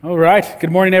All right.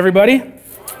 Good morning, everybody.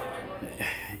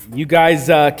 You guys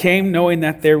came knowing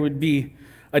that there would be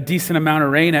a decent amount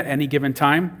of rain at any given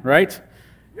time, right?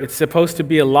 It's supposed to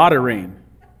be a lot of rain.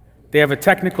 They have a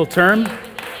technical term.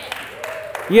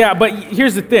 Yeah, but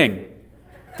here's the thing.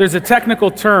 There's a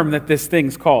technical term that this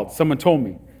thing's called. Someone told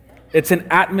me. It's an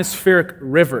atmospheric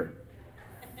river.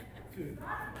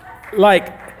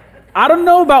 Like, I don't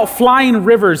know about flying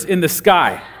rivers in the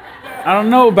sky. I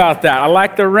don't know about that. I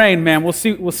like the rain, man. We'll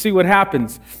see what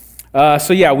happens.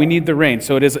 So yeah, we need the rain.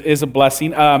 So it is a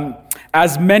blessing.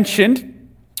 As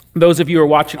mentioned, those of you who are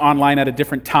watching online at a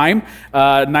different time,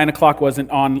 9 o'clock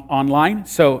wasn't online.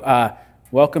 So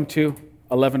welcome to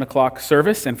 11 o'clock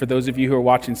service. And for those of you who are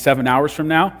watching 7 hours from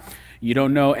now, you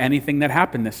don't know anything that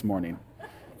happened this morning.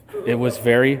 It was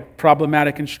very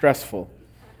problematic and stressful.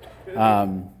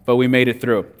 But we made it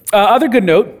through. Other good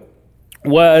note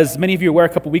was, many of you are aware, a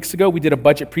couple weeks ago, we did a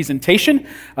budget presentation.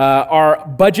 Our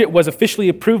budget was officially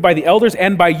approved by the elders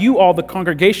and by you all, the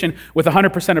congregation, with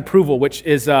 100% approval, which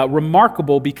is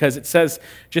remarkable because it says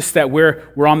just that we're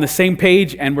on the same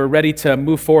page and we're ready to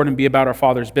move forward and be about our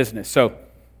Father's business. So,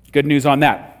 good news on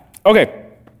that. Okay.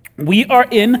 We are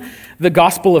in the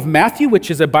Gospel of Matthew, which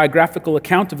is a biographical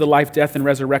account of the life, death, and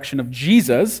resurrection of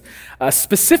Jesus.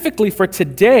 Specifically for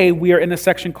today, we are in a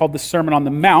section called the Sermon on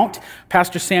the Mount.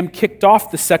 Pastor Sam kicked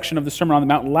off the section of the Sermon on the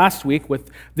Mount last week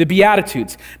with the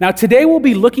Beatitudes. Now, today we'll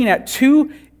be looking at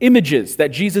two images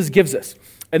that Jesus gives us.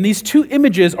 And these two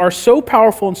images are so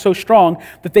powerful and so strong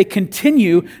that they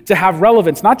continue to have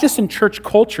relevance, not just in church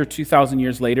culture 2,000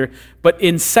 years later, but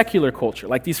in secular culture.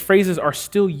 Like, these phrases are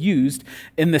still used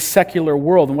in the secular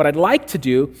world. And what I'd like to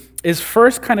do is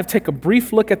first kind of take a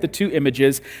brief look at the two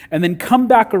images and then come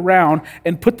back around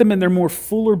and put them in their more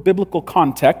fuller biblical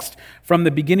context from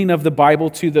the beginning of the Bible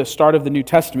to the start of the New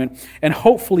Testament. And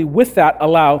hopefully with that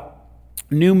allow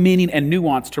new meaning and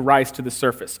nuance to rise to the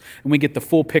surface, and we get the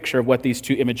full picture of what these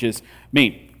two images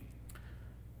mean.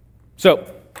 So,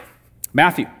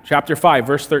 Matthew chapter 5,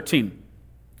 verse 13.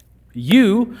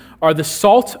 You are the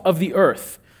salt of the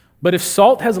earth, but if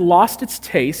salt has lost its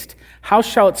taste, how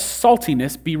shall its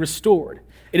saltiness be restored?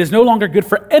 It is no longer good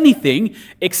for anything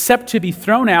except to be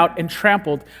thrown out and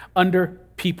trampled under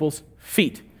people's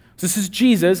feet. So this is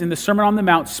Jesus in the Sermon on the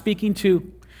Mount speaking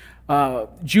to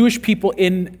Jewish people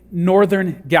in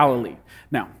northern Galilee.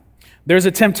 Now, there's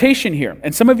a temptation here,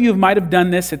 and some of you might have done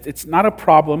this. It's not a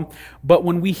problem, but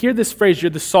when we hear this phrase, you're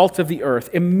the salt of the earth,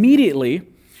 immediately,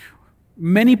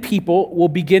 many people will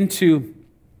begin to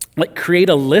create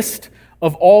a list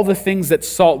of all the things that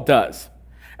salt does.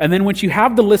 And then once you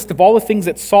have the list of all the things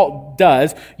that salt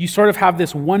does, you sort of have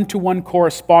this one-to-one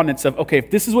correspondence of, okay, if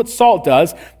this is what salt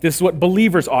does, this is what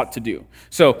believers ought to do.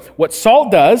 So what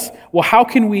salt does, well, how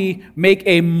can we make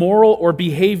a moral or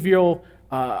behavioral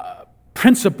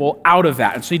principle out of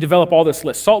that? And so you develop all this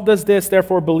list. Salt does this,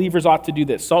 therefore believers ought to do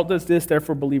this. Salt does this,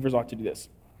 therefore believers ought to do this.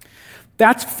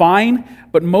 That's fine,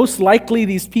 but most likely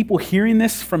these people hearing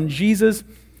this from Jesus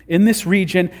in this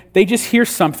region, they just hear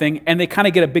something and they kind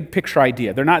of get a big picture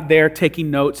idea. They're not there taking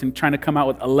notes and trying to come out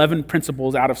with 11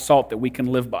 principles out of salt that we can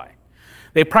live by.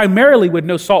 They primarily would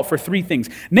know salt for three things,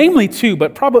 namely two,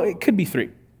 but probably it could be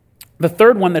three. The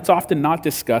third one that's often not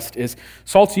discussed is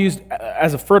salt's used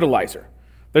as a fertilizer.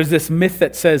 There's this myth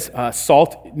that says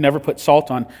salt, never put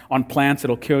salt on plants,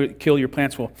 it'll kill your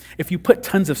plants. Well, if you put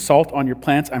tons of salt on your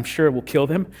plants, I'm sure it will kill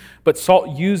them. But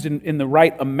salt used in the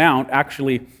right amount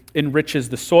actually enriches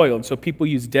the soil. And so people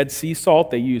use Dead Sea salt,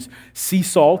 they use sea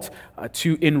salt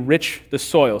to enrich the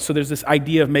soil. So there's this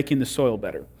idea of making the soil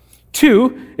better.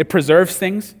 Two, it preserves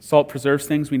things. Salt preserves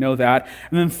things, we know that.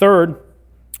 And then third,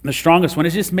 the strongest one, it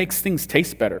just makes things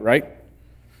taste better, right?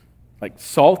 Like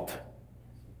salt,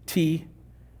 tea,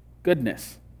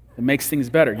 goodness. It makes things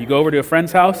better. You go over to a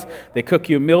friend's house, they cook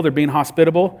you a meal, they're being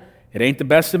hospitable. It ain't the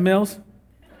best of meals.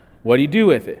 What do you do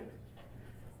with it?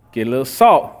 Get a little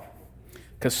salt.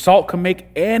 Because salt can make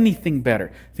anything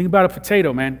better. Think about a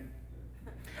potato, man.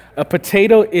 A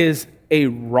potato is a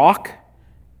rock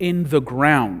in the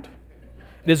ground.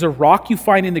 It is a rock you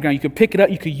find in the ground. You could pick it up.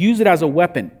 You could use it as a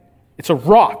weapon. It's a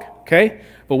rock, okay?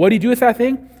 But what do you do with that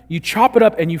thing? You chop it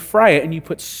up and you fry it and you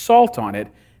put salt on it.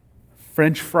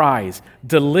 French fries.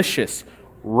 Delicious.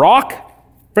 Rock,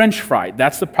 French fry.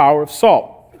 That's the power of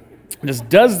salt. It just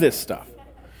does this stuff.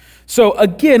 So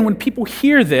again, when people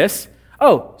hear this,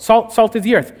 oh, salt of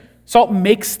the earth. Salt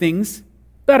makes things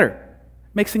better.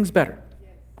 Makes things better.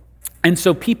 And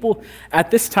so people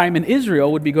at this time in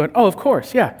Israel would be going, oh, of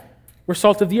course, yeah. We're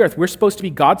salt of the earth. We're supposed to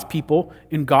be God's people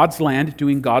in God's land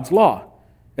doing God's law.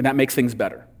 And that makes things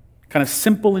better. Kind of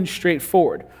simple and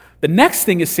straightforward. The next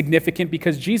thing is significant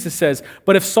because Jesus says,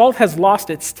 "But if salt has lost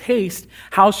its taste,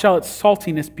 how shall its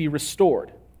saltiness be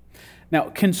restored?" Now,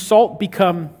 can salt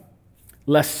become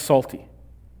less salty?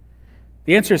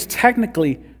 The answer is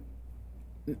technically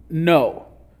no.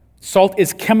 Salt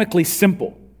is chemically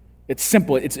simple. It's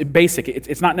simple, it's basic,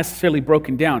 it's not necessarily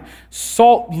broken down.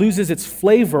 Salt loses its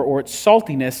flavor or its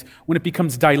saltiness when it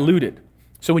becomes diluted.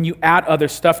 So when you add other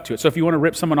stuff to it. So if you want to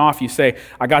rip someone off, you say,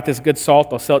 "I got this good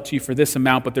salt, I'll sell it to you for this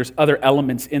amount," but there's other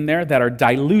elements in there that are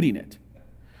diluting it.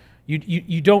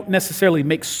 You don't necessarily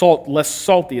make salt less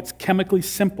salty. It's chemically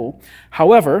simple.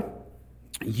 However,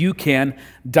 you can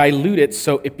dilute it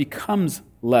so it becomes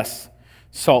less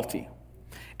salty.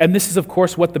 And this is, of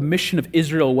course, what the mission of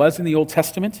Israel was in the Old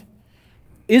Testament.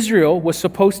 Israel was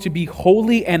supposed to be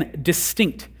holy and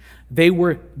distinct. They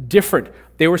were different.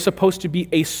 They were supposed to be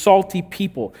a salty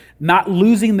people, not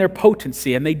losing their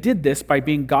potency. And they did this by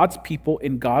being God's people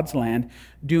in God's land,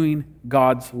 doing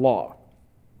God's law.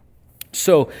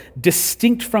 So,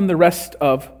 distinct from the rest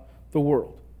of the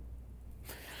world.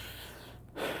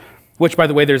 Which, by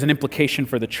the way, there's an implication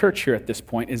for the church here at this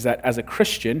point, is that as a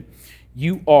Christian,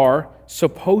 you are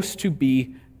supposed to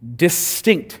be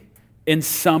distinct in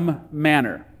some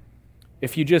manner.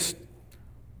 If you just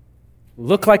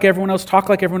look like everyone else, talk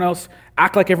like everyone else,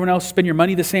 act like everyone else, spend your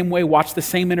money the same way, watch the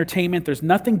same entertainment, there's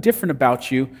nothing different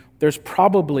about you, there's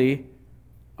probably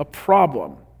a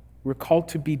problem. We're called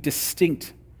to be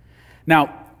distinct.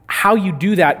 Now, how you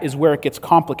do that is where it gets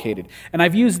complicated. And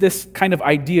I've used this kind of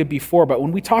idea before, but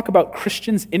when we talk about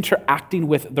Christians interacting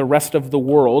with the rest of the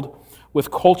world, with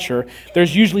culture,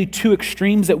 there's usually two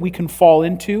extremes that we can fall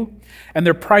into, and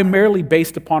they're primarily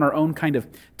based upon our own kind of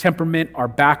temperament, our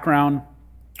background,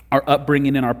 our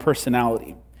upbringing, and our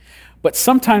personality. But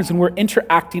sometimes when we're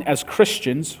interacting as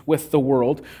Christians with the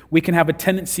world, we can have a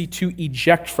tendency to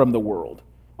eject from the world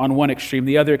on one extreme.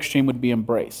 The other extreme would be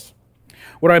embrace.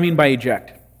 What do I mean by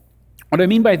eject? What I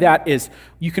mean by that is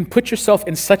you can put yourself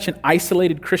in such an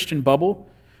isolated Christian bubble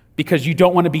because you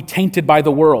don't want to be tainted by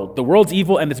the world. The world's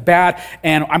evil and it's bad,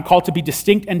 and I'm called to be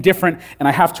distinct and different, and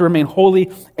I have to remain holy,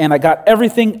 and I got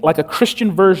everything like a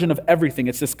Christian version of everything.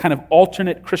 It's this kind of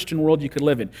alternate Christian world you could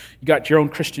live in. You got your own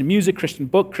Christian music, Christian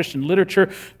book, Christian literature,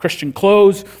 Christian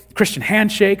clothes, Christian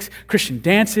handshakes, Christian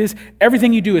dances.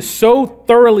 Everything you do is so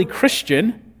thoroughly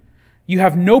Christian, you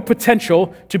have no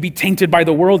potential to be tainted by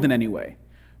the world in any way.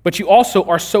 But you also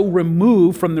are so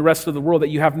removed from the rest of the world that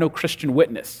you have no Christian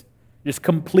witness. Just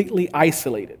completely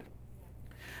isolated.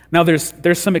 Now, there's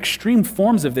some extreme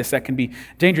forms of this that can be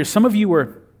dangerous. Some of you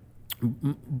were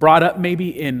brought up maybe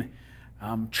in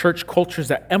church cultures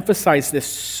that emphasize this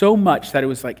so much that it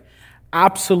was like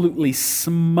absolutely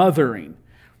smothering.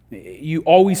 You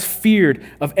always feared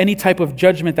of any type of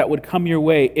judgment that would come your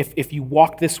way if you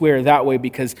walked this way or that way,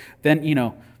 because then,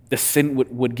 the sin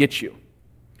would get you.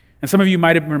 And some of you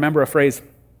might remember a phrase,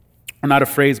 or not a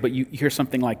phrase, but you hear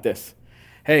something like this.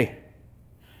 Hey,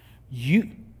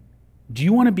 do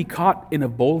you want to be caught in a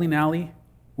bowling alley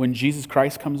when Jesus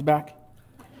Christ comes back?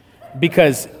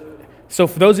 So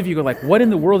for those of you who are like, what in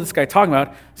the world is this guy talking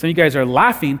about? Some of you guys are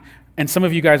laughing, and some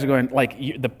of you guys are going, like,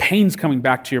 the pain's coming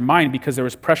back to your mind because there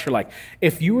was pressure. Like,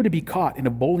 if you were to be caught in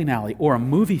a bowling alley or a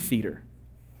movie theater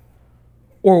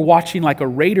or watching like a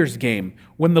Raiders game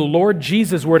when the Lord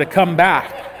Jesus were to come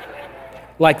back,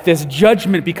 like this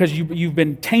judgment because you've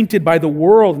been tainted by the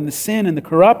world and the sin and the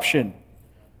corruption.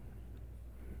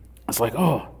 It's like,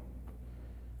 oh.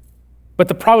 But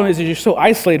the problem is you're so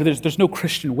isolated, there's no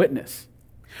Christian witness.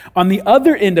 On the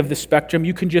other end of the spectrum,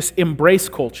 you can just embrace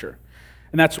culture.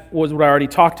 And that's what I already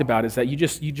talked about, is that you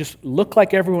just look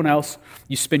like everyone else.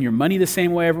 You spend your money the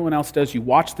same way everyone else does. You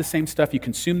watch the same stuff. You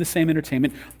consume the same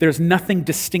entertainment. There's nothing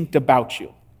distinct about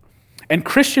you. And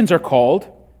Christians are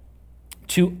called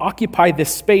to occupy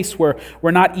this space where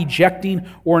we're not ejecting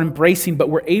or embracing, but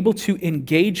we're able to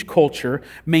engage culture,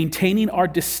 maintaining our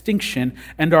distinction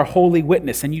and our holy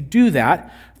witness. And you do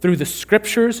that through the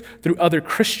scriptures, through other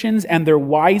Christians and their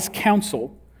wise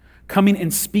counsel coming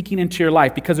and speaking into your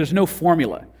life, because there's no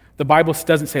formula. The Bible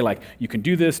doesn't say, like, you can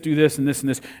do this, and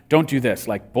this. Don't do this.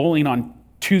 Like, bowling on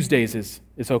Tuesdays is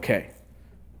okay.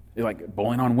 Like,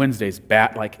 bowling on Wednesdays,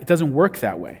 bad. Like, it doesn't work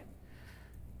that way.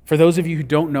 For those of you who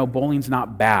don't know, bowling's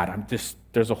not bad.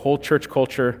 There's a whole church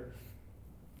culture.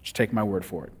 Just take my word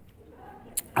for it.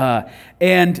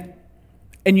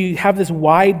 And you have this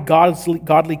wide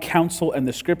godly counsel and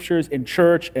the scriptures in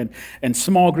church and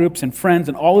small groups and friends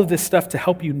and all of this stuff to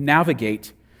help you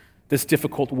navigate this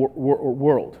difficult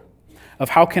world of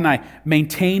how can I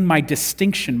maintain my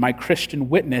distinction, my Christian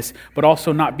witness, but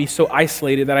also not be so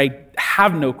isolated that I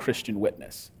have no Christian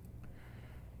witness.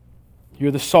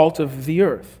 You're the salt of the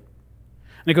earth.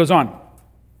 And it goes on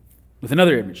with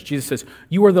another image. Jesus says,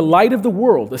 "You are the light of the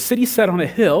world. A city set on a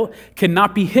hill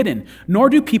cannot be hidden, nor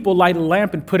do people light a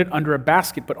lamp and put it under a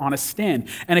basket, but on a stand,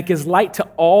 and it gives light to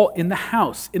all in the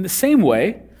house. In the same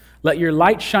way, let your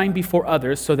light shine before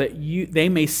others so that they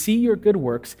may see your good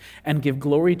works and give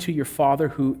glory to your Father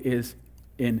who is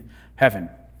in heaven.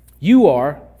 You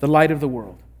are the light of the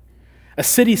world. A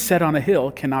city set on a hill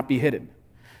cannot be hidden."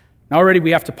 Now already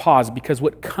we have to pause, because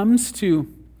what comes to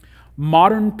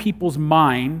modern people's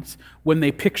minds when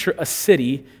they picture a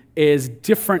city is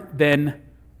different than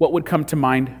what would come to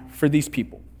mind for these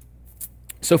people.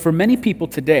 So for many people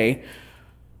today,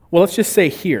 well, let's just say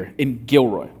here in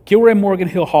Gilroy, Morgan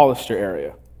Hill, Hollister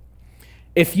area,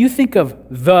 if you think of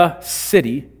the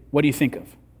city, what do you think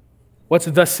of? What's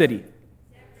the city?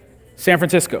 San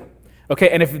Francisco. Okay,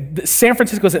 and if San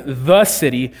Francisco isn't the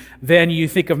city, then you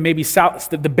think of maybe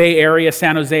the Bay Area,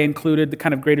 San Jose included, the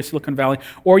kind of greater Silicon Valley,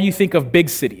 or you think of big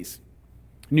cities,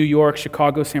 New York,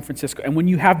 Chicago, San Francisco. And when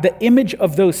you have the image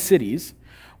of those cities,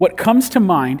 what comes to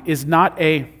mind is not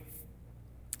a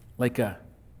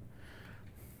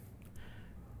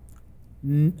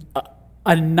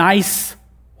nice,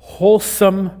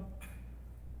 wholesome,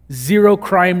 zero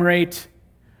crime rate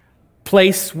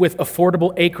place with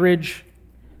affordable acreage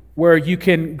where you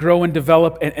can grow and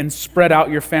develop and spread out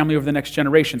your family over the next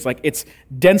generations. Like, it's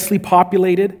densely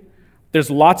populated. There's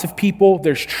lots of people.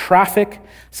 There's traffic.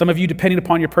 Some of you, depending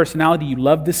upon your personality, you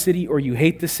love the city or you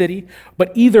hate the city.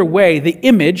 But either way, the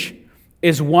image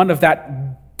is one of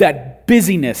that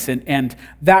busyness and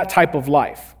that type of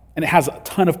life. And it has a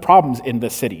ton of problems in the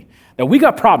city. Now, we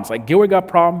got problems. Like, Gilroy got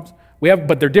problems.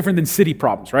 But they're different than city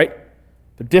problems, right?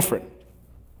 They're different.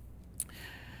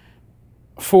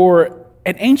 For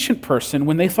an ancient person,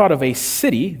 when they thought of a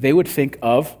city, they would think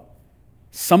of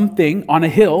something on a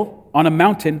hill, on a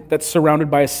mountain that's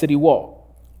surrounded by a city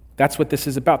wall. That's what this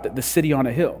is about, the city on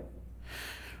a hill.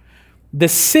 The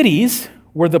cities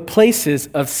were the places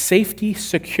of safety,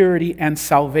 security, and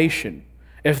salvation.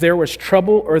 If there was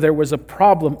trouble or there was a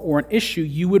problem or an issue,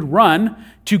 you would run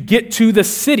to get to the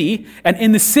city, and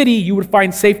in the city you would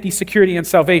find safety, security, and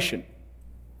salvation.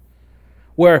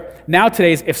 Where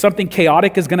nowadays, if something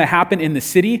chaotic is going to happen in the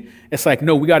city, it's like,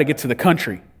 no, we got to get to the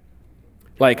country.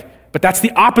 But that's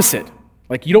the opposite.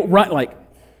 Like, you don't run,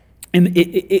 in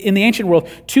the ancient world,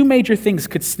 two major things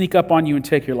could sneak up on you and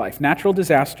take your life: natural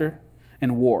disaster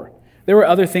and war. There were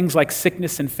other things like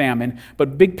sickness and famine,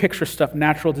 but big picture stuff,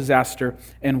 natural disaster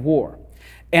and war.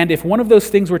 And if one of those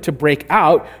things were to break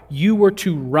out, you were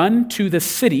to run to the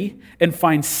city and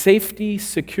find safety,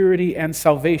 security, and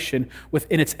salvation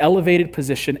within its elevated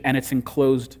position and its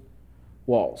enclosed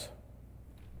walls.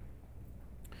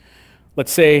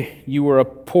 Let's say you were a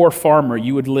poor farmer.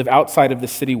 You would live outside of the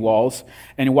city walls,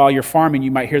 and while you're farming,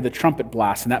 you might hear the trumpet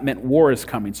blast, and that meant war is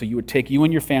coming. So you would take you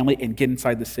and your family and get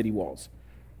inside the city walls.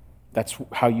 That's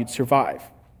how you'd survive.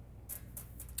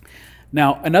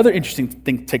 Now, another interesting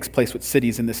thing takes place with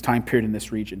cities in this time period in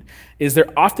this region is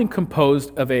they're often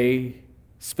composed of a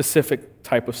specific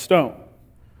type of stone,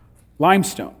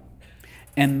 limestone.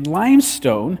 And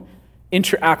limestone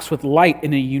interacts with light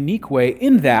in a unique way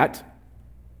in that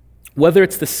whether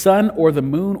it's the sun or the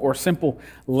moon or simple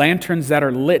lanterns that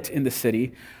are lit in the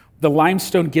city, the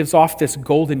limestone gives off this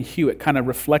golden hue. It kind of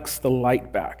reflects the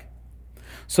light back.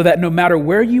 So that no matter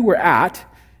where you were at,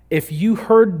 if you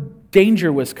heard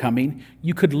danger was coming,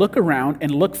 you could look around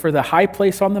and look for the high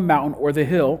place on the mountain or the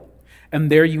hill, and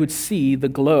there you would see the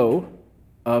glow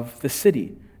of the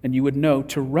city, and you would know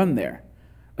to run there,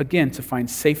 again, to find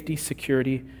safety,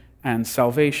 security, and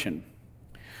salvation.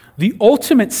 The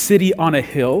ultimate city on a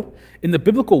hill in the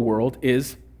biblical world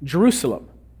is Jerusalem.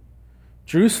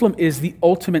 Jerusalem is the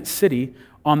ultimate city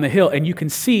on the hill, and you can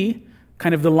see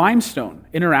kind of the limestone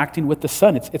interacting with the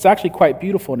sun. It's actually quite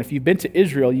beautiful, and if you've been to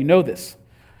Israel, you know this.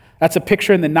 That's a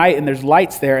picture in the night, and there's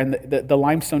lights there, and the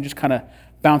limestone just kind of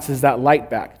bounces that light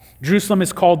back. Jerusalem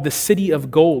is called the city of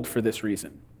gold for this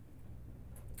reason,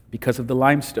 because of the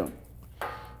limestone.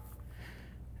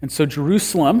 And so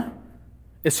Jerusalem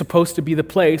is supposed to be the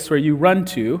place where you run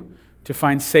to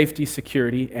find safety,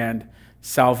 security, and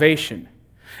salvation.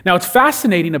 Now, what's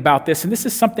fascinating about this, and this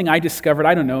is something I discovered,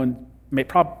 I don't know, in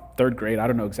probably third grade, I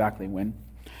don't know exactly when,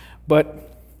 but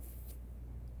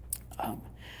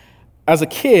as a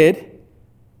kid,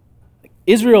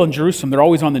 Israel and Jerusalem, they're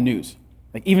always on the news.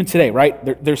 Like even today,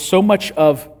 right? There's so much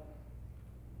of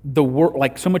the world,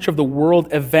 like so much of the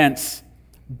world events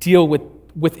deal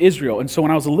with Israel. And so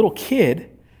when I was a little kid,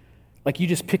 like you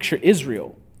just picture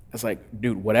Israel as like,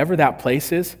 dude, whatever that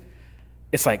place is,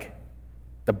 it's like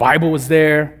the Bible was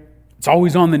there, It's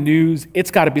always on the news. It's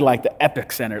got to be like the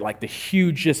epicenter, like the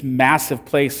huge, just massive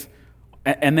place.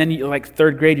 And then, like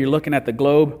third grade, you're looking at the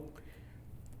globe,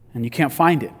 and you can't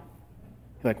find it.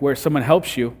 Like where someone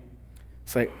helps you,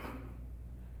 it's like,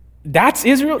 that's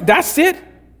Israel? That's it?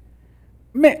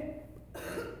 Man,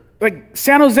 like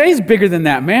San Jose's bigger than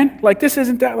that, man. Like this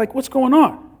isn't that, like what's going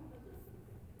on?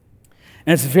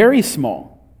 And it's very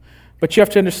small. But you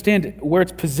have to understand where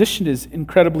it's positioned is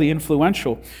incredibly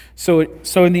influential. So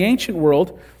in the ancient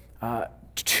world,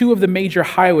 two of the major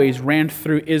highways ran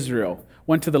through Israel.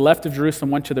 One to the left of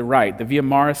Jerusalem, one to the right, the Via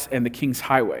Maris and the King's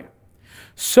Highway.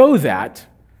 So that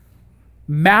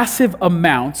massive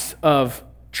amounts of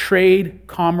trade,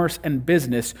 commerce, and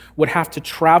business would have to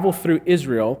travel through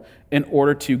Israel in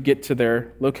order to get to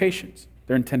their locations,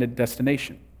 their intended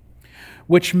destination.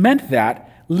 Which meant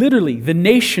that literally the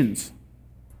nations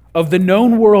of the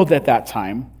known world at that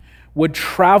time would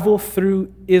travel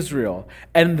through Israel.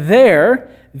 And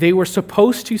there, they were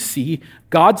supposed to see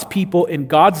God's people in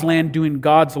God's land doing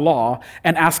God's law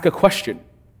and ask a question.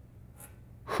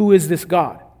 Who is this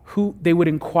God? They would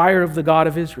inquire of the God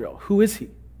of Israel. Who is he?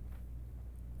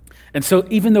 And so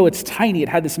even though it's tiny, it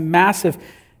had this massive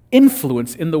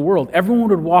influence in the world. Everyone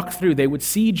would walk through. They would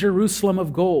see Jerusalem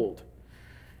of gold.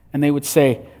 And they would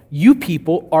say, you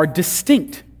people are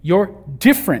distinct. You're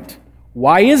different.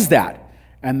 Why is that?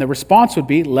 And the response would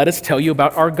be, let us tell you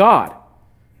about our God,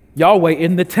 Yahweh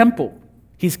in the temple.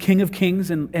 He's King of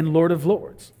kings and Lord of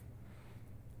lords.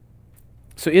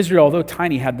 So Israel, although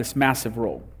tiny, had this massive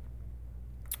role.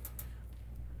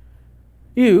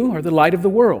 You are the light of the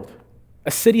world.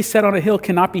 A city set on a hill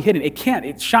cannot be hidden. It can't.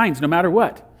 It shines no matter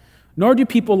what. Nor do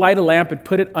people light a lamp and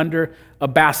put it under a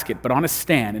basket, but on a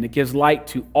stand, and it gives light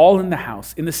to all in the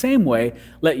house. In the same way,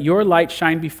 let your light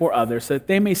shine before others, so that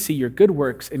they may see your good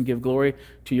works and give glory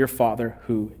to your Father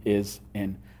who is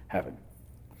in heaven.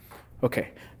 Okay,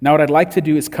 now what I'd like to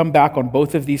do is come back on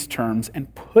both of these terms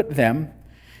and put them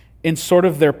in sort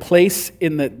of their place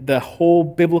in the whole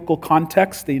biblical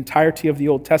context, the entirety of the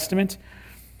Old Testament,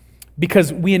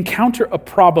 because we encounter a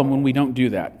problem when we don't do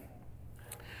that.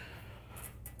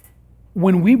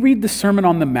 When we read the Sermon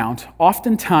on the Mount,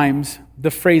 oftentimes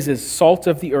the phrases salt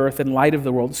of the earth and light of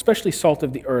the world, especially salt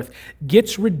of the earth,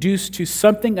 gets reduced to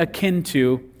something akin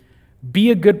to be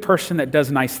a good person that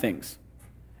does nice things.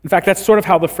 In fact, that's sort of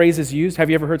how the phrase is used. Have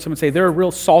you ever heard someone say, they're a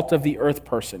real salt of the earth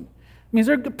person? It means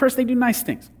they're a good person, they do nice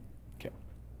things. Okay.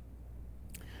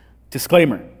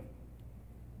 Disclaimer,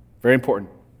 very important.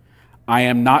 I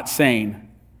am not saying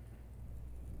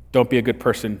don't be a good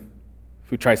person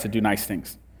who tries to do nice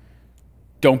things.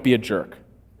 Don't be a jerk.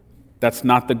 That's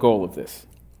not the goal of this.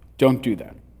 Don't do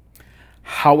that.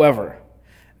 However,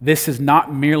 this is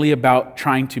not merely about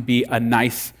trying to be a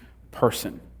nice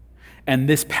person. And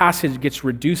this passage gets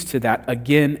reduced to that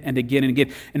again and again and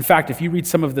again. In fact, if you read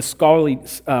some of the scholarly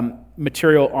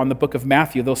material on the book of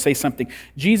Matthew, they'll say something.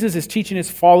 Jesus is teaching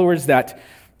his followers that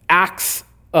acts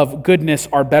of goodness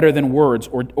are better than words,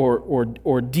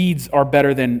 or deeds are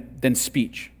better than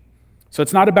speech. So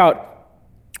it's not about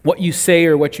what you say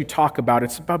or what you talk about.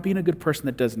 It's about being a good person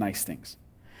that does nice things.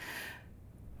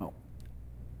 Well,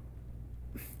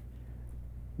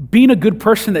 being a good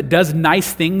person that does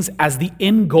nice things as the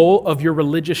end goal of your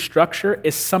religious structure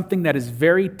is something that is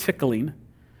very tickling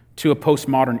to a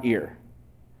postmodern ear.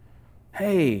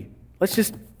 Hey, let's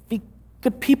just be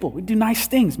good people. We do nice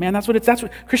things, man. That's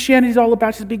what Christianity is all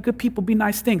about. Just be good people, be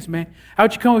nice things, man. How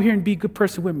would you come over here and be a good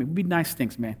person with me? Be nice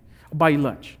things, man. I'll buy you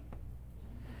lunch.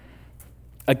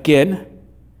 Again,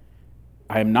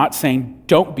 I am not saying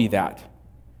don't be that.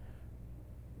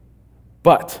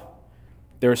 But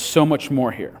there is so much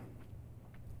more here.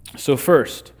 So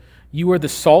first, you are the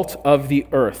salt of the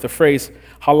earth. The phrase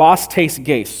halas tes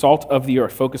geis, salt of the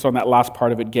earth. Focus on that last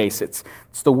part of it, geis. It's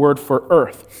the word for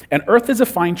earth. And earth is a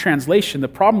fine translation. The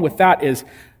problem with that is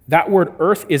that word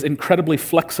earth is incredibly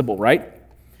flexible, right?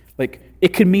 Like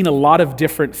it can mean a lot of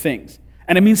different things.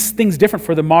 And it means things different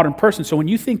for the modern person. So when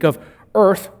you think of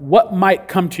earth, what might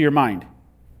come to your mind?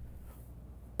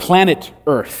 Planet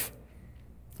Earth.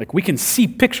 Like we can see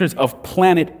pictures of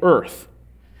planet Earth.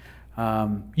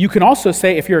 You can also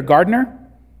say, if you're a gardener,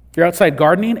 if you're outside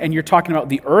gardening and you're talking about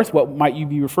the earth, what might you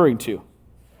be referring to?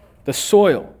 The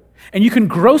soil. And you can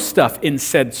grow stuff in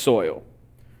said soil.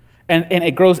 And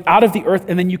it grows out of the earth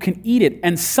and then you can eat it.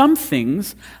 And some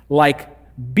things, like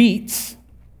beets,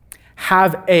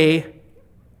 have a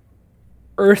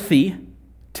earthy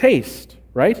taste,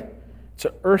 right? It's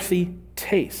an earthy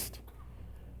taste,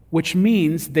 which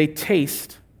means they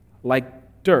taste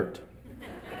like dirt.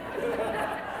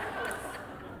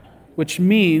 Which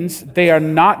means they are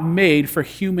not made for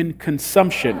human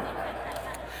consumption.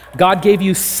 God gave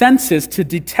you senses to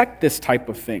detect this type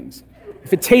of things.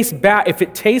 If it tastes bad, if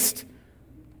it tastes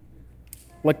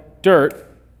like dirt,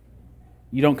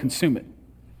 you don't consume it.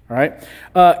 All right?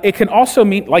 It can also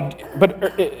mean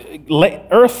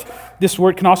earth, this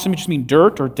word can also just mean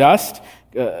dirt or dust,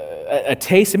 a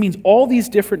taste. It means all these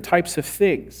different types of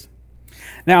things.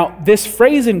 Now, this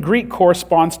phrase in Greek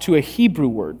corresponds to a Hebrew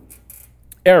word,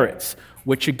 eretz,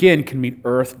 which again can mean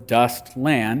earth, dust,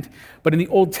 land. But in the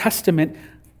Old Testament,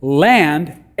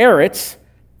 land, eretz,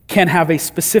 can have a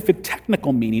specific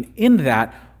technical meaning in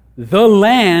that the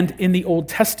land in the Old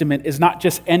Testament is not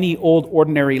just any old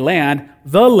ordinary land.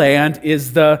 The land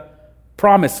is the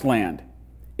promised land.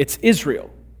 It's Israel.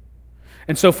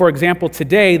 And so, for example,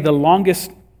 today, the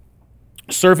longest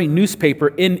serving newspaper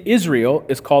in Israel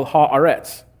is called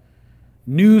Haaretz,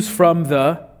 news from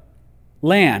the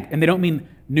land. And they don't mean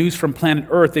news from planet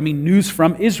Earth, they mean news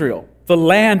from Israel. The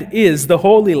land is the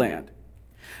Holy Land.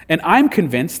 And I'm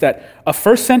convinced that a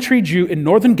first century Jew in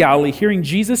northern Galilee hearing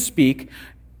Jesus speak,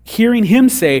 hearing him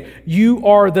say, "You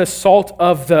are the salt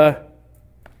of the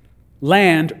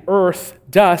land, earth,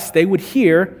 dust," they would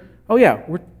hear, "Oh yeah,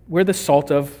 we're the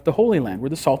salt of the Holy Land. We're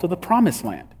the salt of the promised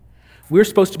land. We're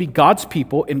supposed to be God's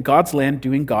people in God's land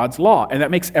doing God's law." And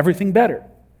that makes everything better.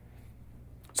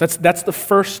 So that's the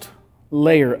first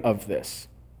layer of this.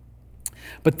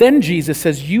 But then Jesus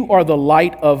says, "You are the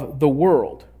light of the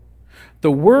world."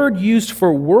 The word used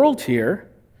for world here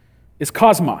is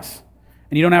cosmos.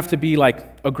 And you don't have to be like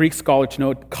a Greek scholar to know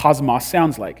what cosmos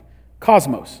sounds like.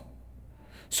 Cosmos.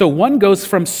 So one goes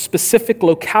from specific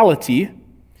locality,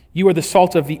 you are the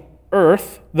salt of the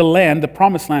earth, the land, the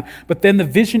promised land, but then the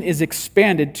vision is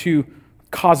expanded to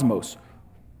cosmos.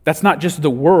 That's not just the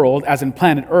world, as in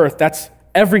planet Earth, that's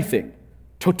everything.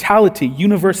 Totality,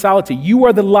 universality. You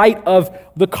are the light of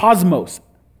the cosmos.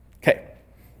 Okay.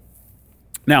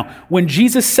 Now, when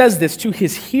Jesus says this to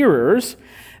his hearers,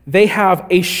 they have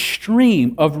a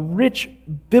stream of rich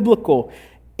biblical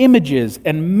images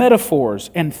and metaphors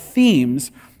and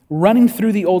themes running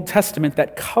through the Old Testament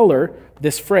that color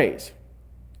this phrase.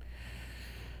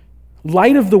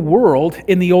 Light of the world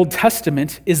in the Old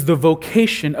Testament is the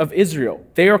vocation of Israel.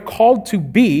 They are called to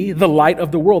be the light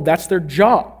of the world. That's their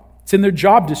job. It's in their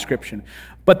job description.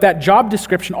 But that job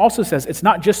description also says it's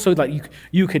not just so that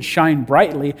you could shine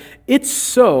brightly. It's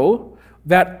so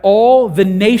that all the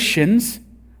nations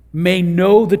may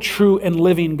know the true and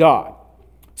living God.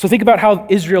 So think about how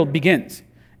Israel begins.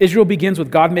 Israel begins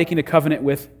with God making a covenant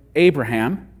with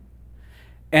Abraham.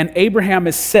 And Abraham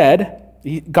is said,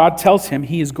 God tells him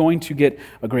he is going to get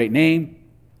a great name,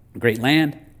 a great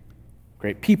land,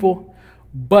 great people,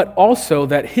 but also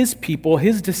that his people,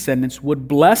 his descendants, would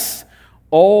bless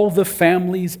all the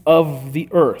families of the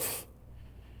earth.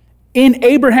 In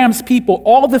Abraham's people,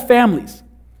 all the families,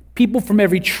 people from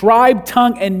every tribe,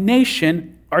 tongue, and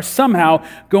nation are somehow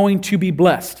going to be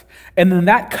blessed. And then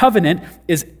that covenant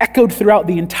is echoed throughout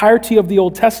the entirety of the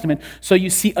Old Testament. So you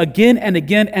see again and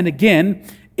again and again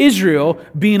Israel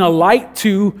being a light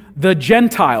to the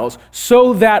Gentiles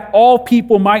so that all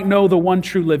people might know the one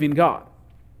true living God.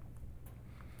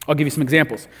 I'll give you some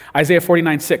examples. Isaiah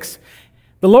 49:6.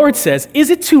 The Lord says, "Is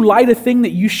it too light a thing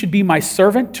that you should be my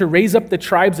servant to raise up the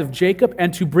tribes of Jacob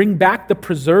and to bring back the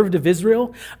preserved of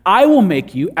Israel? I will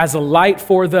make you as a light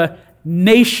for the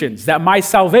nations, that my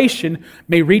salvation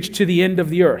may reach to the end of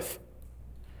the earth."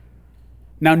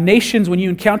 Now, nations, when you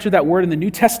encounter that word in the New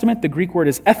Testament, the Greek word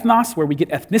is ethnos, where we get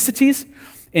ethnicities.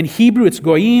 In Hebrew, it's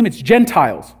goyim, it's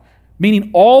Gentiles, meaning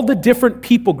all the different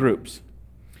people groups.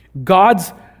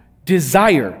 God's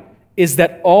desire is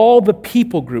that all the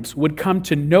people groups would come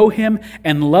to know him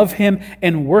and love him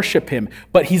and worship him.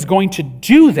 But he's going to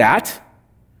do that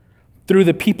through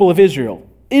the people of Israel.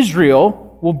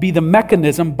 Israel will be the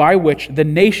mechanism by which the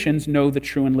nations know the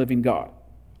true and living God.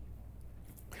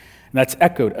 And that's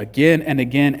echoed again and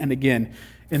again and again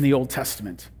in the Old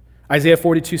Testament. Isaiah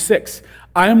 42:6.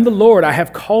 "I am the Lord, I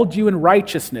have called you in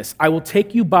righteousness. I will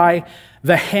take you by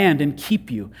the hand and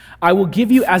keep you. I will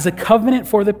give you as a covenant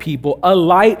for the people, a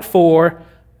light for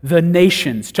the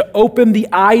nations, to open the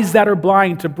eyes that are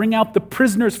blind, to bring out the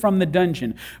prisoners from the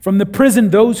dungeon, from the prison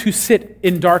those who sit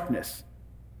in darkness."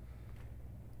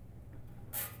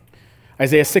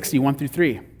 Isaiah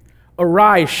 60:1-3.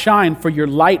 "Arise, shine, for your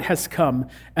light has come,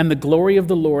 and the glory of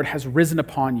the Lord has risen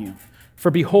upon you.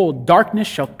 For behold, darkness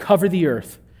shall cover the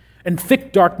earth, and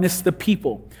thick darkness the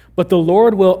people. But the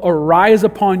Lord will arise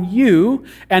upon you,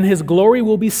 and his glory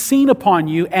will be seen upon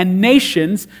you, and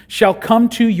nations shall come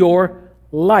to your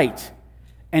light,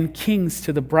 and kings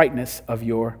to the brightness of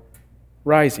your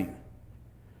rising."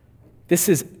 This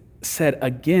is said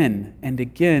again and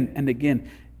again and again.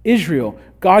 Israel,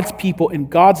 God's people in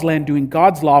God's land doing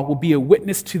God's law, will be a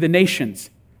witness to the nations.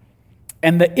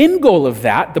 And the end goal of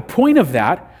that, the point of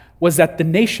that, was that the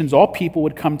nations, all people,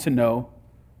 would come to know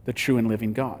the true and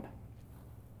living God.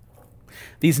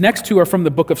 These next two are from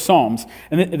the book of Psalms.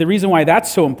 And the reason why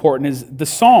that's so important is the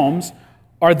Psalms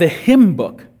are the hymn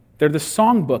book. They're the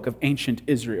song book of ancient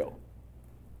Israel.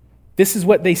 This is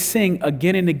what they sing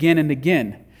again and again and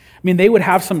again. I mean, they would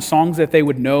have some songs that they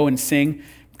would know and sing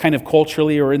kind of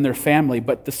culturally or in their family,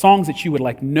 but the songs that you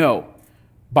would know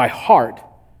by heart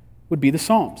would be the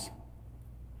Psalms.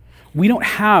 We don't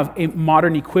have a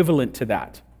modern equivalent to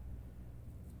that.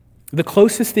 The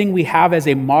closest thing we have as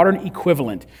a modern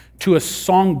equivalent to a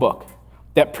songbook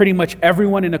that pretty much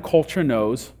everyone in a culture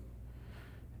knows,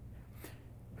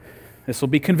 this will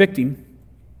be convicting,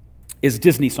 is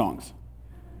Disney songs.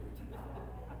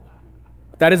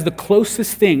 That is the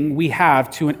closest thing we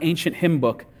have to an ancient hymn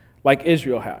book like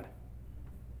Israel had.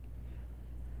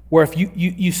 Where if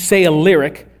you say a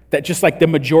lyric that just like the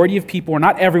majority of people, or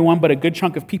not everyone, but a good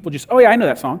chunk of people just, oh yeah, I know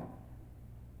that song.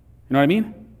 You know what I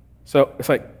mean? So it's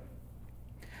like,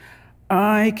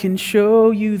 I can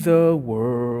show you the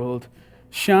world,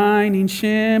 shining,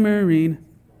 shimmering.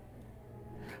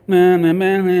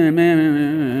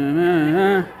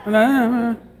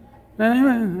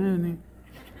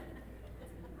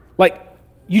 Like,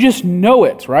 you just know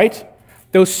it, right?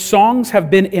 Those songs have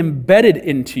been embedded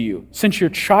into you since your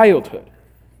childhood.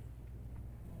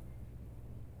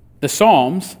 The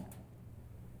Psalms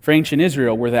for ancient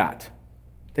Israel were that.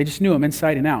 They just knew them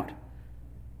inside and out.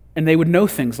 And they would know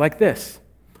things like this.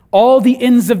 All the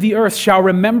ends of the earth shall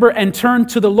remember and turn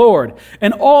to the Lord,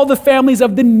 and all the families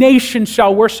of the nations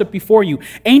shall worship before you.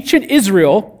 Ancient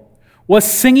Israel was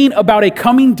singing about a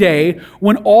coming day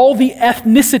when all the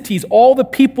ethnicities, all the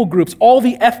people groups, all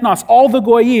the ethnos, all the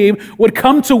goyim would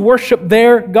come to worship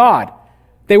their God.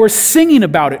 They were singing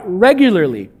about it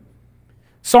regularly.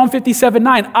 Psalm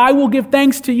 57:9, I will give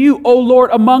thanks to you, O Lord,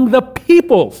 among the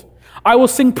peoples. I will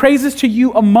sing praises to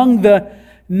you among the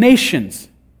nations.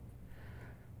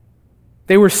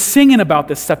 They were singing about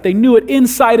this stuff. They knew it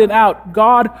inside and out.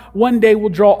 God one day will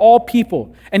draw all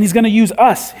people, and he's going to use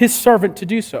us, his servant, to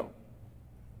do so.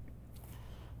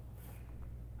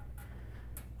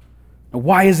 Now,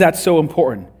 why is that so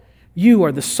important? You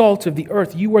are the salt of the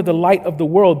earth. You are the light of the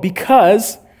world,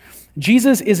 because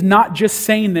Jesus is not just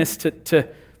saying this to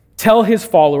tell his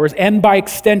followers, and by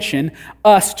extension,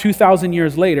 us 2,000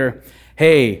 years later,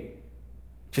 hey,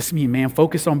 just me, man,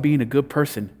 focus on being a good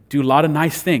person. Do a lot of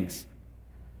nice things.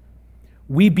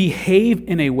 We behave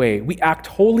in a way. We act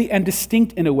holy and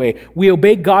distinct in a way. We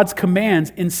obey God's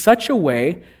commands in such a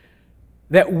way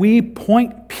that we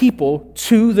point people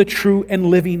to the true and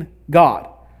living God.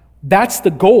 That's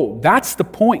the goal. That's the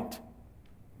point.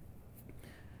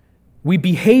 We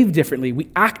behave differently. We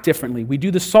act differently. We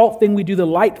do the salt thing. We do the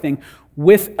light thing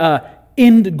with an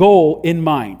end goal in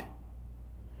mind.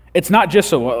 It's not just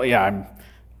so, well, yeah,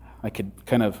 I could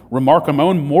kind of remark on my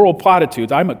own moral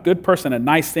platitudes. I'm a good person and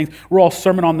nice things. We're all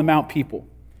Sermon on the Mount people.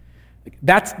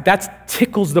 That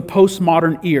tickles the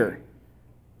postmodern ear,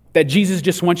 that Jesus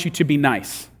just wants you to be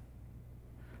nice.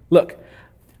 Look,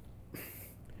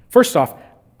 first off,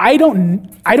 I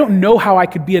don't know how I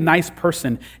could be a nice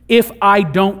person if I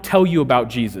don't tell you about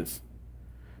Jesus,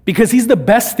 because he's the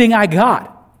best thing I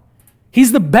got.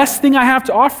 He's the best thing I have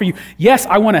to offer you. Yes,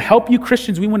 I want to help you,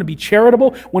 Christians. We want to be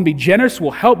charitable, want to be generous,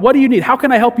 we'll help. What do you need? How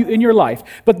can I help you in your life?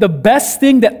 But the best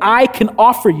thing that I can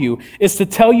offer you is to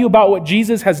tell you about what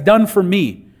Jesus has done for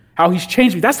me, how he's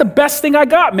changed me. That's the best thing I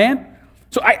got, man.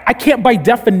 So I can't by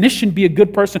definition be a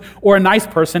good person or a nice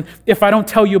person if I don't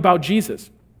tell you about Jesus.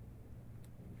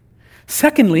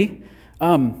 Secondly,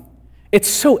 it's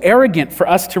so arrogant for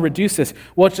us to reduce this.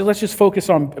 Well, let's just focus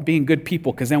on being good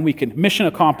people, because then we can, mission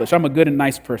accomplished. I'm a good and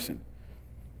nice person.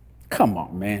 Come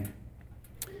on, man.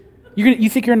 You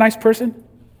think you're a nice person?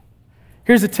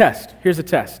 Here's a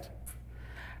test.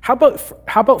 How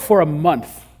about for a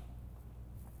month,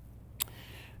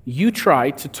 you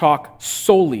try to talk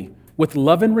solely with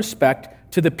love and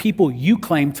respect to the people you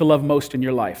claim to love most in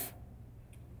your life.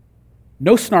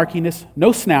 No snarkiness,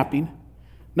 no snapping,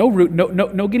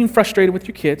 no getting frustrated with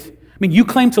your kids. I mean, you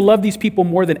claim to love these people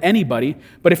more than anybody,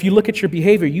 but if you look at your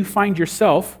behavior, you find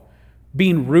yourself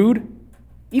being rude,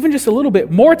 even just a little bit,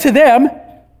 more to them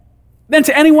than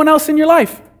to anyone else in your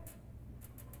life.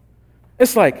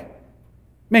 It's like,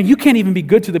 man, you can't even be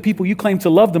good to the people you claim to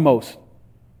love the most.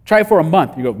 Try it for a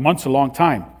month. You go, month's a long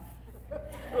time.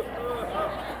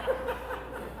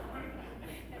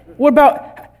 What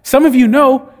about, some of you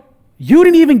know, you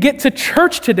didn't even get to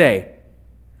church today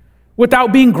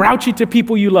without being grouchy to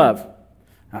people you love.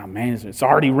 Oh, man, it's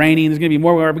already raining. There's going to be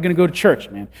more. We're going to go to church,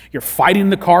 man. You're fighting in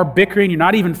the car, bickering. You're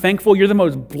not even thankful. You're the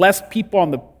most blessed people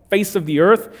on the face of the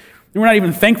earth. We're not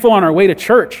even thankful on our way to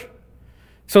church.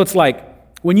 So it's like,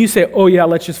 when you say, oh, yeah,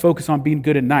 let's just focus on being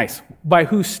good and nice, by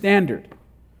whose standard?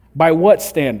 By what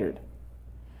standard?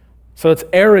 So it's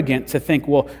arrogant to think,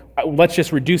 well, let's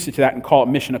just reduce it to that and call it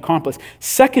mission accomplished.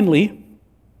 Secondly,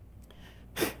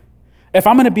 if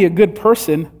I'm going to be a good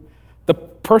person, the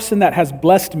person that has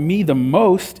blessed me the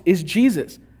most is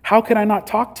Jesus. How can I not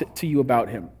talk to you about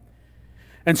him?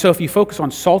 And so if you focus on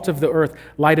salt of the earth,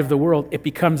 light of the world, it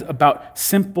becomes about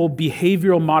simple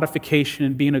behavioral modification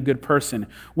and being a good person.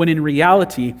 When in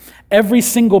reality, every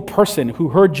single person who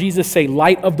heard Jesus say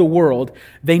light of the world,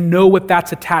 they know what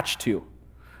that's attached to.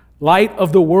 Light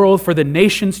of the world for the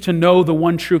nations to know the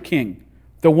one true King,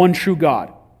 the one true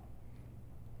God.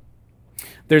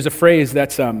 There's a phrase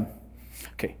that's,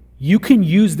 okay, you can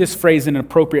use this phrase in an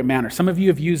appropriate manner. Some of you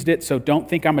have used it, so don't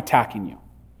think I'm attacking you.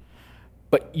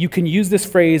 But you can use this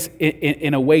phrase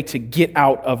in a way to get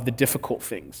out of the difficult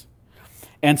things.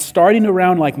 And starting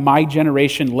around like my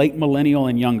generation, late millennial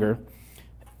and younger,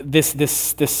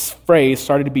 this phrase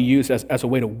started to be used as a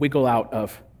way to wiggle out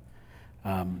of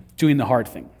doing the hard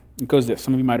thing. It goes this,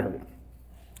 some of you might have heard it.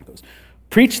 It goes,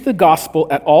 preach the gospel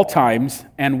at all times,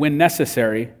 and when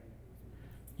necessary,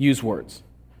 use words.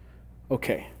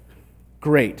 Okay,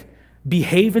 great.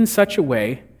 Behave in such a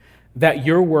way that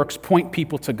your works point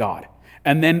people to God.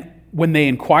 And then when they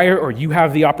inquire or you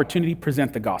have the opportunity,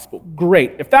 present the gospel.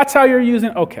 Great. If that's how you're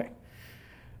using it, okay.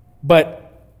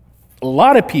 But a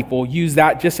lot of people use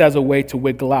that just as a way to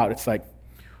wiggle out. It's like,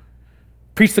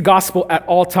 preach the gospel at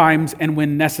all times and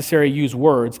when necessary, use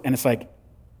words. And it's like,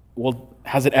 well,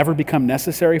 has it ever become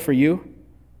necessary for you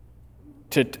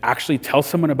to actually tell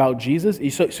someone about Jesus?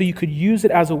 So you could use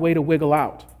it as a way to wiggle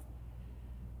out.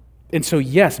 And so,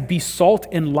 yes, be salt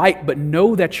and light, but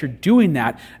know that you're doing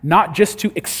that not just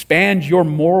to expand your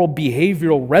moral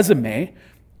behavioral resume.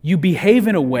 You behave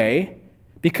in a way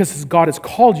because God has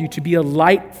called you to be a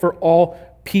light for all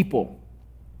people.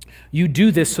 You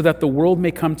do this so that the world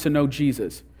may come to know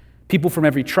Jesus. People from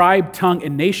every tribe, tongue,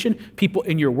 and nation, people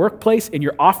in your workplace, in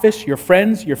your office, your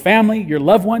friends, your family, your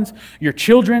loved ones, your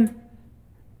children,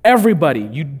 everybody.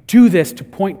 You do this to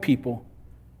point people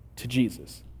to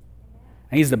Jesus.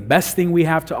 And he's the best thing we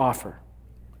have to offer.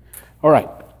 All right.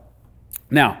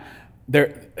 Now,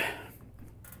 there's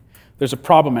a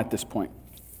problem at this point.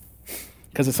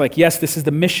 Because it's like, yes, this is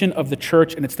the mission of the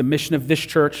church, and it's the mission of this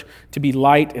church to be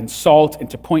light and salt and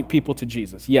to point people to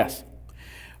Jesus. Yes.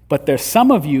 But there's some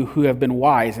of you who have been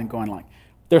wise and going like,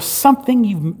 there's something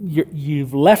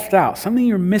you've left out, something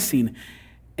you're missing.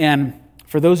 And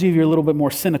for those of you who are a little bit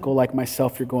more cynical like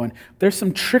myself, you're going, there's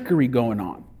some trickery going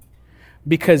on.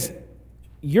 Because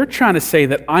you're trying to say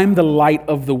that I'm the light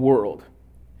of the world.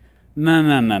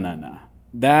 No.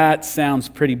 That sounds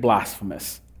pretty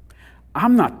blasphemous.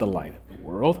 I'm not the light of the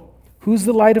world. Who's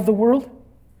the light of the world?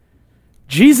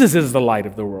 Jesus is the light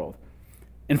of the world.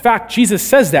 In fact, Jesus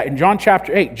says that in John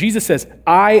chapter 8. Jesus says,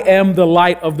 I am the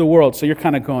light of the world. So you're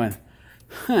kind of going,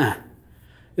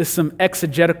 there's some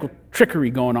exegetical trickery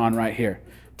going on right here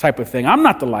type of thing. I'm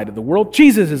not the light of the world.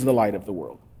 Jesus is the light of the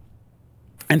world.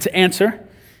 And to answer,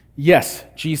 yes,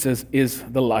 Jesus is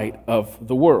the light of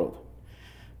the world.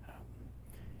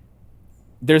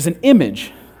 There's an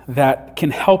image that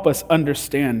can help us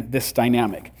understand this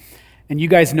dynamic. And you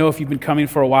guys know, if you've been coming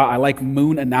for a while, I like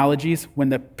moon analogies. When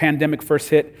the pandemic first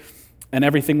hit and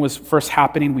everything was first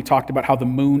happening, we talked about how the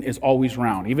moon is always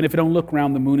round. Even if it don't look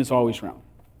round, the moon is always round.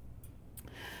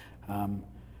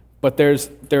 But there's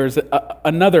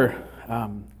another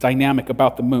dynamic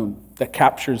about the moon that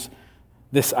captures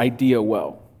this idea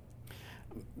well.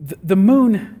 The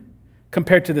moon,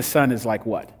 compared to the sun, is like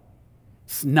what?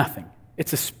 It's nothing.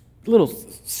 It's a little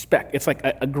speck. It's like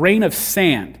a grain of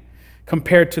sand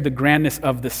compared to the grandness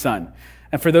of the sun.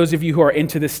 And for those of you who are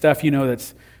into this stuff, you know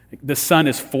that the sun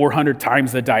is 400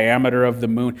 times the diameter of the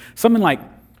moon. Something like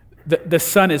the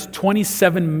sun is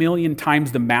 27 million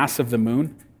times the mass of the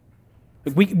moon.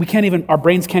 We can't even, our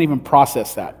brains can't even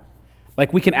process that.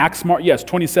 Like, we can act smart, yes,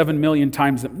 27 million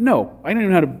times. No, I don't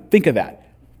even know how to think of that.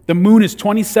 The moon is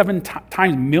 27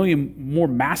 times million more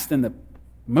mass than the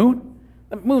moon.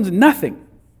 The moon's nothing,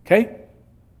 okay?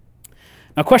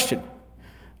 Now, question.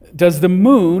 Does the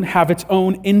moon have its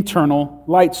own internal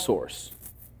light source?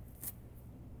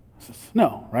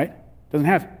 No, right? Doesn't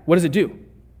have. What does it do?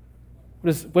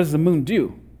 What does the moon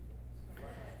do?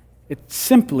 It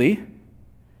simply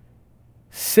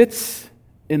sits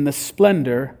in the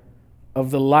splendor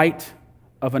of the light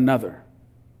of another.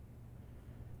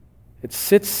 It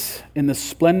sits in the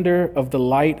splendor of the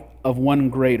light of one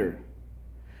greater,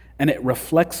 and it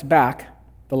reflects back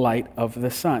the light of the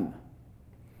sun.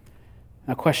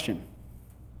 Now, question.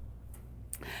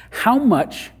 How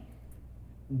much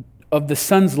of the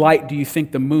sun's light do you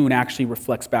think the moon actually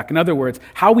reflects back? In other words,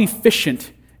 how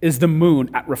efficient is the moon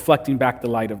at reflecting back the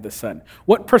light of the sun?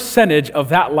 What percentage of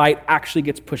that light actually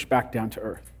gets pushed back down to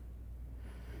earth?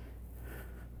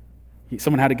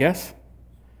 Someone had a guess?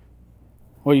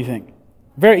 What do you think?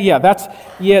 That's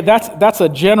a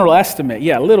general estimate.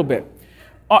 Yeah, a little bit.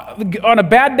 On a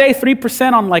bad day,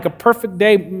 3%. On like a perfect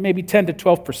day, maybe 10 to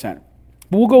 12%.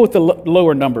 But we'll go with the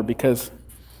lower number because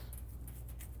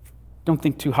don't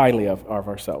think too highly of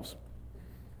ourselves.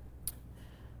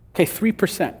 Okay,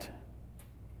 3%.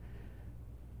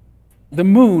 The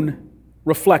moon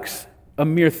reflects a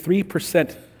mere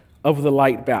 3% of the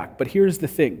light back. But here's the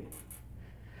thing.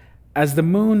 As the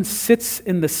moon sits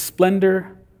in the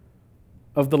splendor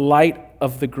of the light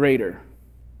of the greater,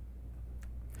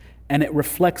 and it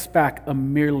reflects back a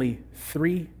merely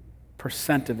 3%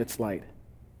 of its light.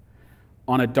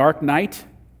 On a dark night,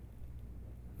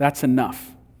 that's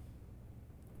enough.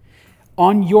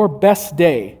 On your best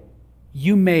day,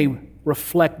 you may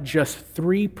reflect just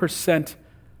 3%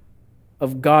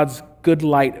 of God's good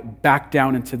light back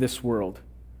down into this world.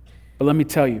 But let me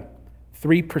tell you,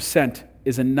 3%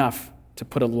 is enough to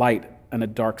put a light in a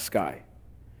dark sky.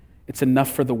 It's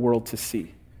enough for the world to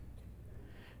see.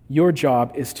 Your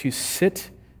job is to sit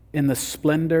in the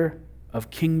splendor of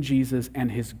King Jesus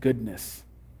and his goodness,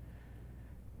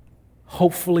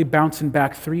 hopefully bouncing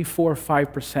back 3, 4,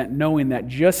 5%, knowing that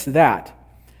just that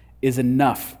is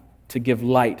enough to give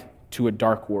light to a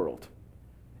dark world.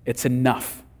 It's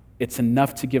enough. It's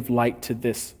enough to give light to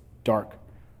this dark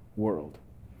world.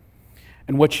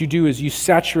 And what you do is you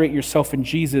saturate yourself in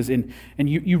Jesus, and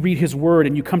you read his word,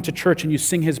 and you come to church, and you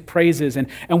sing his praises, and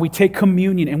we take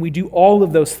communion, and we do all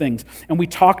of those things, and we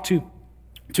talk to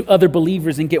other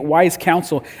believers and get wise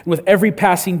counsel. And with every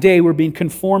passing day, we're being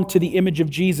conformed to the image of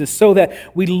Jesus so that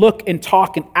we look and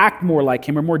talk and act more like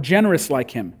him or more generous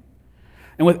like him.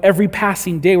 And with every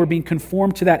passing day, we're being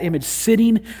conformed to that image,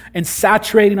 sitting and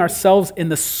saturating ourselves in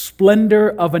the splendor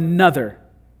of another.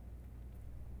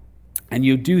 And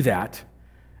you do that,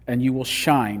 and you will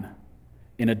shine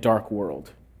in a dark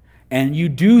world. And you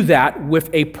do that with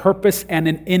a purpose and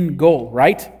an end goal,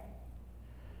 right?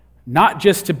 Not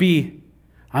just to be,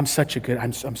 I'm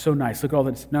so nice, look at all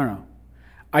this. No.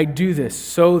 I do this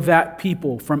so that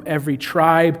people from every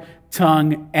tribe,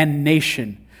 tongue, and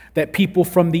nation, that people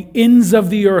from the ends of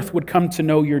the earth would come to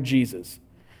know your Jesus.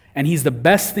 And he's the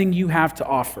best thing you have to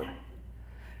offer.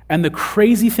 And the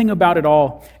crazy thing about it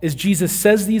all is Jesus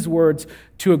says these words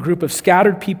to a group of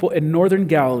scattered people in northern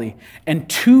Galilee, and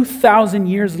 2,000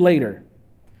 years later,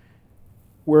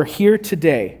 we're here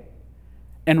today,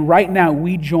 and right now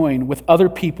we join with other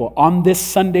people on this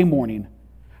Sunday morning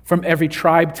from every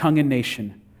tribe, tongue, and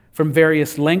nation, from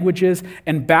various languages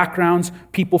and backgrounds,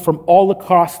 people from all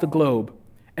across the globe,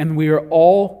 and we are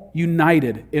all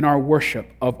united in our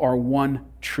worship of our one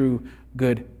true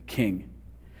good King.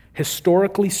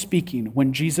 Historically speaking,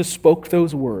 when Jesus spoke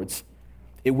those words,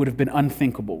 it would have been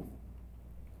unthinkable.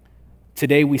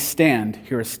 Today we stand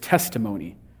here as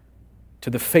testimony to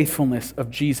the faithfulness of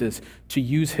Jesus to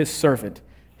use his servant,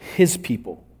 his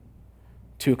people,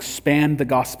 to expand the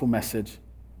gospel message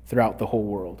throughout the whole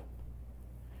world.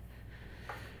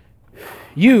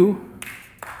 You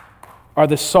are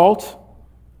the salt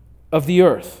of the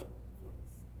earth.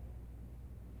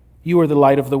 You are the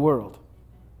light of the world.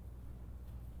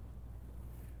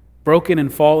 Broken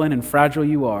and fallen and fragile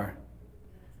you are,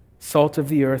 salt of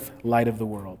the earth, light of the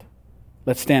world.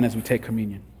 Let's stand as we take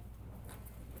communion.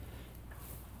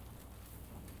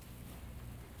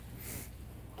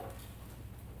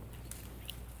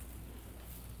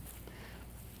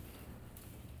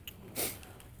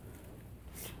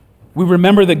 We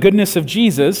remember the goodness of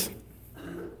Jesus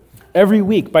every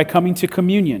week by coming to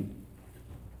communion.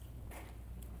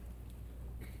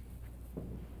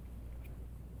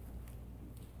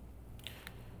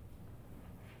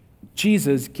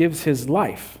 Jesus gives his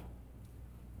life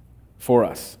for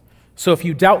us. So if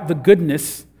you doubt the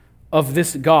goodness of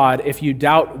this God, if you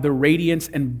doubt the radiance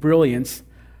and brilliance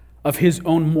of his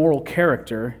own moral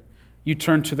character, you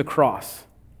turn to the cross.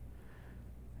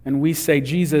 And we say,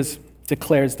 Jesus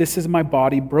declares, this is my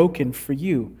body broken for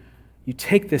you. You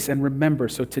take this and remember.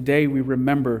 So today we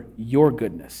remember your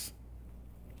goodness.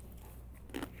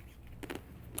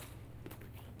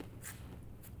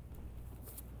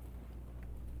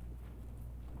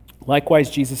 Likewise,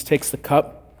 Jesus takes the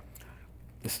cup.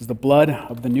 This is the blood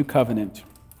of the new covenant.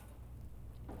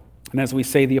 And as we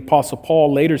say, the Apostle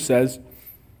Paul later says,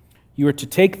 You are to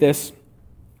take this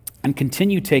and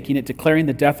continue taking it, declaring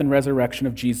the death and resurrection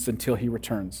of Jesus until he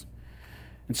returns.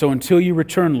 And so until you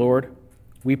return, Lord,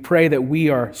 we pray that we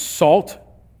are salt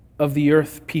of the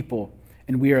earth people,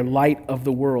 and we are light of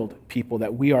the world people,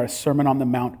 that we are Sermon on the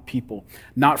Mount people,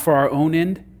 not for our own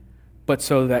end, but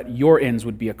so that your ends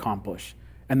would be accomplished,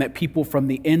 and that people from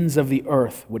the ends of the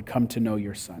earth would come to know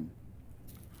your Son.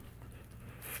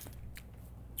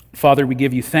 Father, we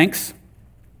give you thanks,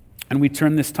 and we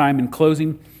turn this time in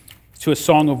closing to a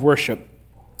song of worship.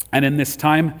 And in this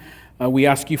time, we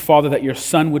ask you, Father, that your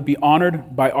Son would be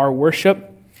honored by our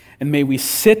worship, and may we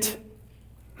sit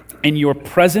in your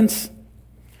presence,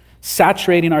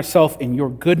 saturating ourselves in your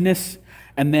goodness,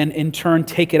 and then in turn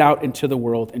take it out into the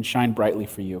world and shine brightly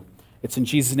for you. It's in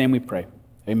Jesus' name we pray.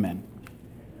 Amen.